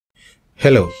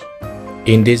Hello,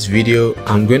 in this video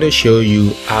I'm going to show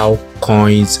you how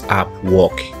Coinz app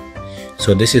work.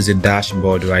 So this is the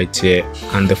dashboard right here,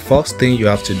 and the first thing you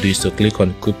have to do is to click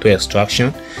on crypto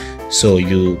extraction. So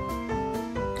you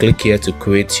click here to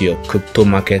create your crypto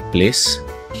marketplace,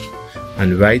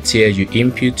 and right here you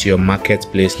input your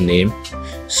marketplace name.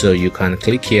 So you can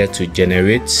click here to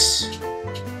generate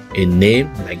a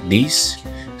name like this.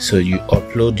 So you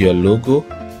upload your logo.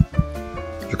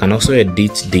 You can also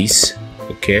edit this.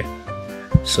 Okay,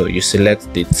 so you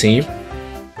select the theme.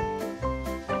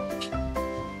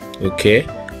 Okay,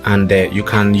 and you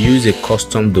can use a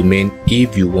custom domain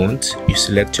if you want. You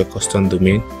select your custom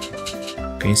domain,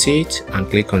 can you see it, and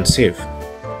click on save.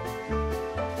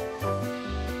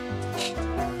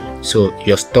 So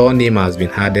your store name has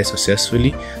been added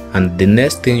successfully, and the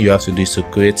next thing you have to do is to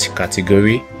create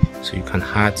category. So you can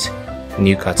add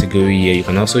new category here. You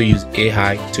can also use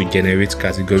AI to generate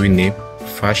category name.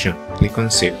 Fashion, click on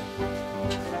save.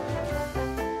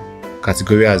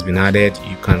 Category has been added.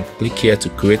 You can click here to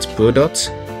create products.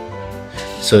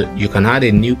 So you can add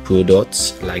a new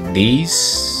product like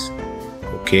this.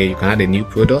 Okay, you can add a new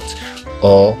product,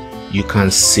 or you can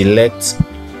select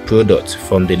product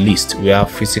from the list. We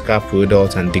have physical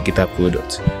product and digital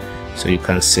product. So you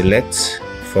can select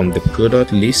from the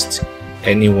product list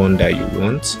anyone that you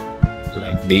want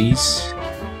like this.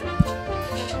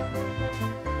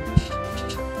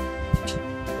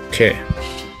 Okay,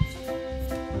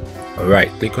 all right,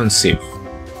 click on save.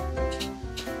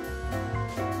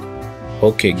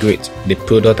 Okay, great, the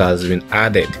product has been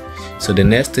added. So the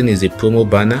next thing is a promo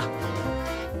banner.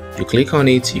 You click on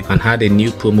it, you can add a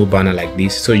new promo banner like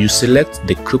this. So you select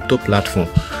the crypto platform.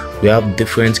 We have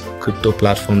different crypto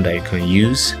platform that you can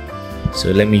use.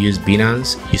 So let me use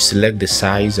Binance. You select the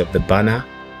size of the banner,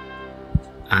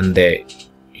 and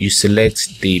you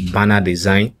select the banner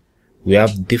design. We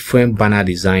have different banner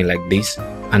design like this,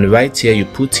 and right here you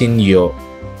put in your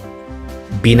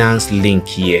Binance link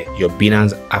here, your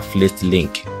Binance affiliate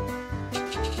link,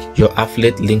 your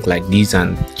affiliate link like this,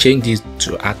 and change this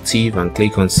to active and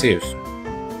click on save.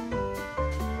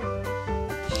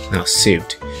 Now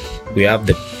saved. We have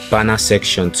the banner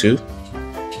section too,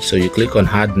 so you click on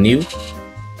add new.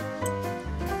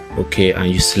 Okay,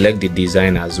 and you select the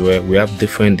design as well. We have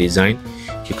different design.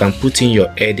 You can put in your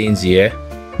headings here,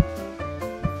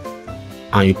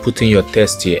 and you put in your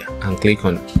text here and click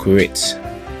on create.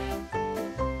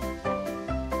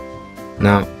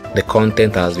 Now the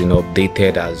content has been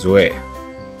updated as well.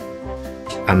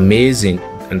 Amazing.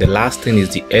 And the last thing is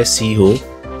the SEO.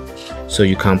 So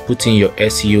you can put in your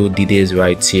SEO details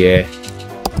right here,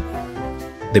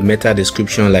 the meta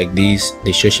description like this,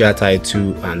 the social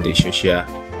title, and the social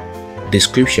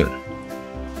description.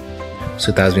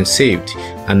 So it has been saved,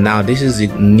 and now this is the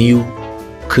new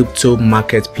crypto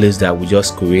marketplace that we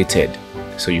just created.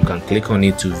 So you can click on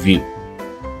it to view,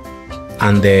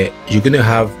 and you're gonna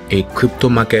have a crypto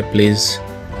marketplace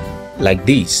like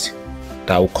this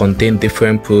that will contain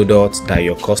different products that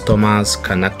your customers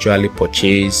can actually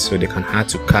purchase. So they can add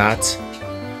to cart,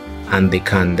 and they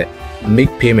can make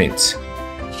payments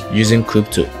using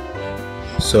crypto.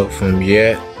 So from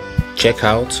here, check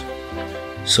out.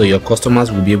 So your customers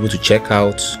will be able to check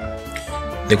out.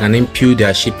 They can input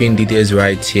their shipping details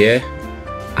right here,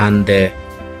 and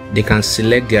they can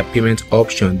select their payment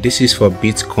option. This is for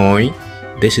Bitcoin,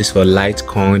 this is for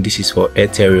Litecoin, this is for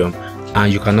Ethereum,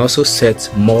 and you can also set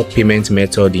more payment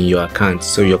method in your account,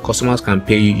 so your customers can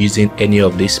pay you using any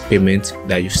of these payments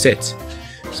that you set.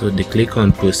 So they click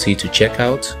on proceed to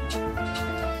checkout,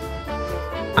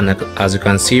 and as you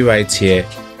can see right here,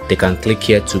 they can click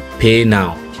here to pay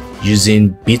now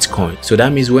using Bitcoin. So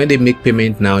that means when they make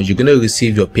payment now, you're going to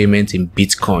receive your payment in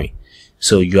Bitcoin.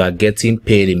 So you are getting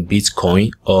paid in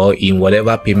Bitcoin, or in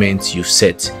whatever payment you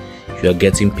set, you are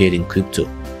getting paid in crypto.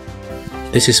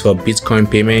 This is for Bitcoin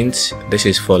payments, this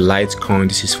is for Litecoin,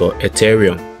 this is for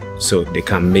Ethereum. So they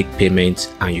can make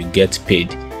payments and you get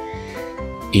paid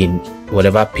in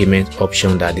whatever payment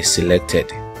option that is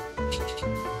selected.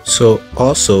 So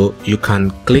also you can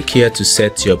click here to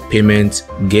set your payment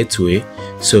gateway.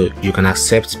 So you can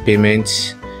accept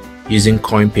payments using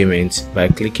coin payments by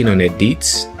clicking on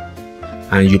edit,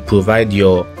 and you provide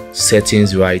your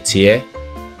settings right here,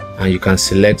 and you can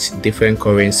select different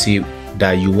currency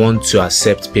that you want to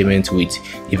accept payment with.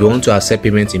 If you want to accept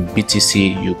payment in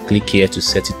BTC, you click here to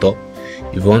set it up.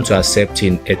 If you want to accept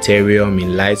in Ethereum, in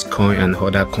Litecoin, and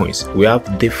other coins, we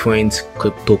have different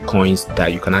crypto coins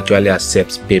that you can actually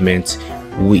accept payment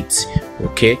with.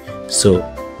 Okay, so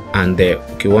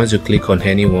okay, once you click on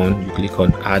anyone, you click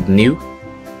on add new,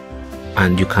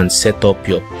 and you can set up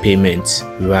your payments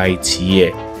right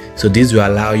here. So this will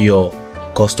allow your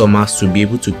customers to be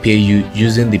able to pay you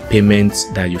using the payments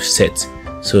that you've set.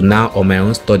 So now on my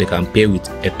own store, they can pay with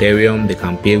Ethereum, they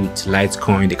can pay with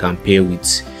Litecoin, they can pay with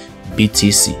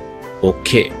BTC.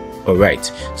 Okay, all right.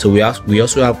 So we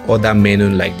also have other menu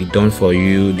like the done for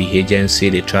you, the agency,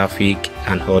 the traffic,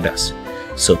 and others.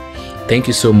 So thank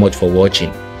you so much for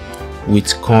watching. With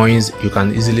Coinz, you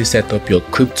can easily set up your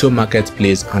crypto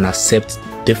marketplace and accept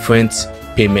different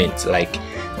payments. Like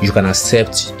you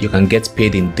can get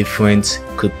paid in different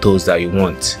cryptos that you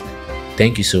want.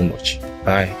 Thank you so much.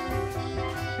 Bye.